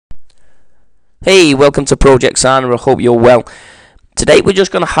Hey, welcome to Project Sana. I hope you're well. Today we're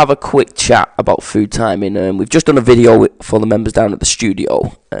just going to have a quick chat about food timing. We've just done a video for the members down at the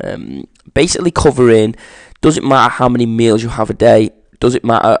studio, basically covering, does it matter how many meals you have a day? Does it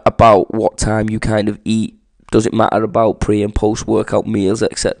matter about what time you kind of eat? Does it matter about pre and post workout meals,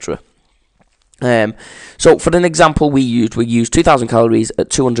 etc.? So for an example we used 2,000 calories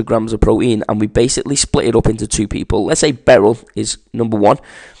at 200 grams of protein, and we basically split it up into two people. Let's say Beryl is number one.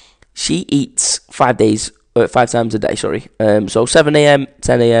 She eats 5 times a day, so 7 a.m.,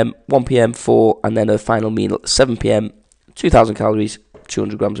 10 a.m., 1 p.m., 4, and then a final meal at 7 p.m., 2,000 calories,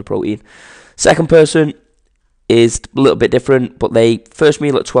 200 grams of protein. Second person is a little bit different, but they first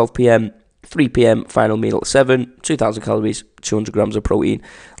meal at 12 p.m., 3 p.m., final meal at 7, 2,000 calories, 200 grams of protein.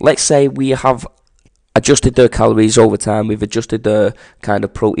 Let's say we have adjusted their calories over time, we've adjusted their kind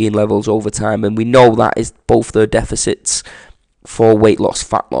of protein levels over time, and we know that is both their deficits for weight loss,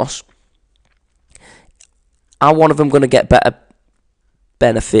 fat loss. Are one of them going to get better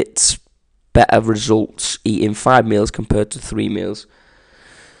benefits, better results eating 5 meals compared to 3 meals?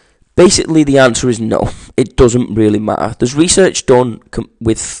 Basically, the answer is no. It doesn't really matter. There's research done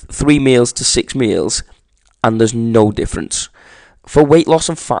with 3 meals to 6 meals, and there's no difference. For weight loss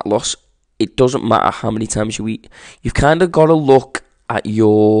and fat loss, it doesn't matter how many times you eat. You've kind of got to look at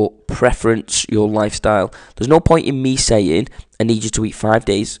your preference, your lifestyle. There's no point in me saying I need you to eat 5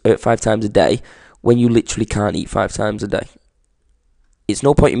 times a day when you literally can't eat 5 times a day. It's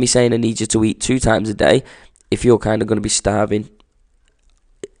no point in me saying I need you to eat 2 times a day if you're kind of going to be starving.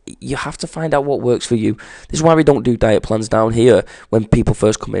 You have to find out what works for you. This is why we don't do diet plans down here when people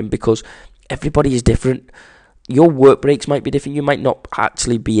first come in, because everybody is different. Your work breaks might be different. You might not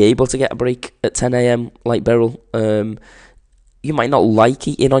actually be able to get a break at 10 a.m. like Beryl. You might not like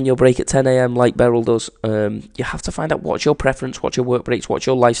eating on your break at 10 a.m. like Beryl does. You have to find out what's your preference, what's your work breaks, what's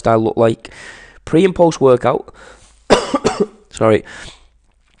your lifestyle look like. Pre and post workout,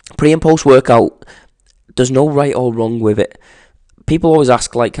 pre and post workout, there's no right or wrong with it. People always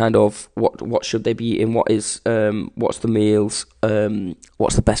ask, like, kind of, what should they be eating? What's the meals?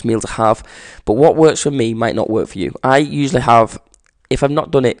 What's the best meal to have? But what works for me might not work for you. I usually have, if I've not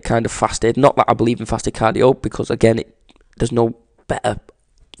done it kind of fasted, not that I believe in fasted cardio, because again, there's no better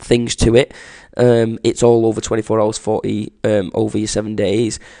things to it. It's all over 24 hours, 40 over your 7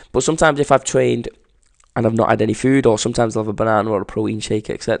 days. But sometimes if I've trained and I've not had any food, or sometimes I'll have a banana or a protein shake,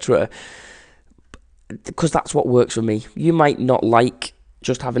 etc., because that's what works for me. You might not like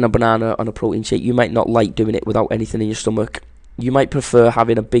just having a banana on a protein shake. You might not like doing it without anything in your stomach. You might prefer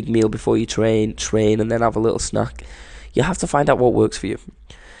having a big meal before you train, and then have a little snack. You have to find out what works for you.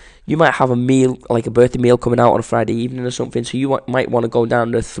 You might have a meal, like a birthday meal coming out on a Friday evening or something, so you might want to go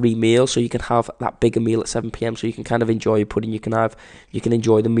down to 3 meals so you can have that bigger meal at 7 p.m. so you can kind of enjoy your pudding, you can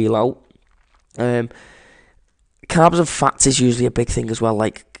enjoy the meal out. Carbs and fats is usually a big thing as well.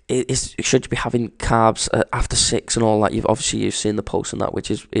 Like, should you be having carbs after 6 and all that? You've seen the post and that,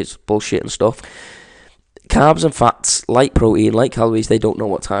 which is bullshit and stuff. Carbs and fats, like protein, like calories, they don't know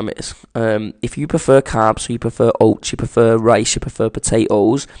what time it is. If you prefer carbs, so you prefer oats, you prefer rice, you prefer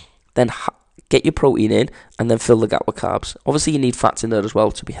potatoes, then get your protein in and then fill the gap with carbs. Obviously, you need fats in there as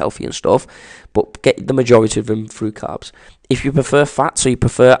well to be healthy and stuff, but get the majority of them through carbs. If you prefer fat, so you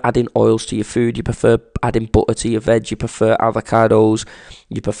prefer adding oils to your food, you prefer adding butter to your veg, you prefer avocados,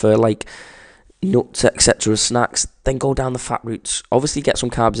 you prefer like nuts, etc., snacks, then go down the fat routes. Obviously, get some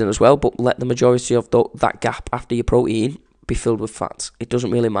carbs in as well, but let the majority of that gap after your protein be filled with fats. It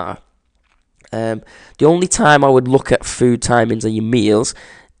doesn't really matter. The only time I would look at food timings and your meals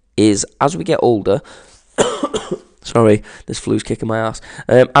is as we get older. Sorry, this flu's kicking my ass.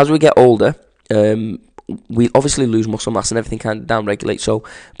 As we get older, we obviously lose muscle mass and everything kind of down-regulates. So,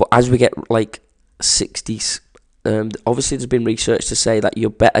 but as we get like 60s, obviously there's been research to say that you're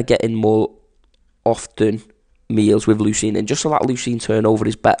better getting more often meals with leucine, and just so that leucine turnover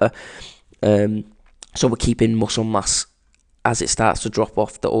is better. So we're keeping muscle mass as it starts to drop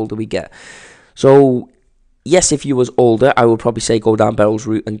off the older we get. So yes, if you was older, I would probably say go down Beryl's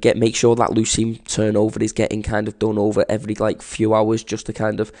route and make sure that leucine turnover is getting kind of done over every like few hours, just to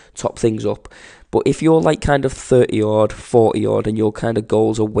kind of top things up. But if you're like kind of 30 odd, 40 odd, and your kind of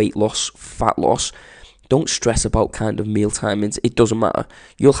goals are weight loss, fat loss, don't stress about kind of meal timings. It doesn't matter.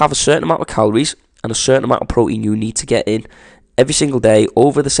 You'll have a certain amount of calories and a certain amount of protein you need to get in every single day,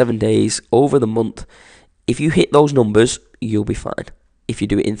 over the 7 days, over the month. If you hit those numbers, you'll be fine. If you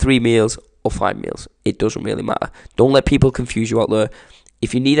do it in 3 meals or 5 meals, it doesn't really matter. Don't let people confuse you out there.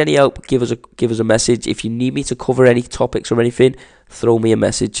 If you need any help, give us a message. If you need me to cover any topics or anything, throw me a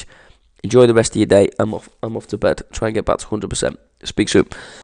message. Enjoy the rest of your day. I'm off to bed. Try and get back to 100%. Speak soon.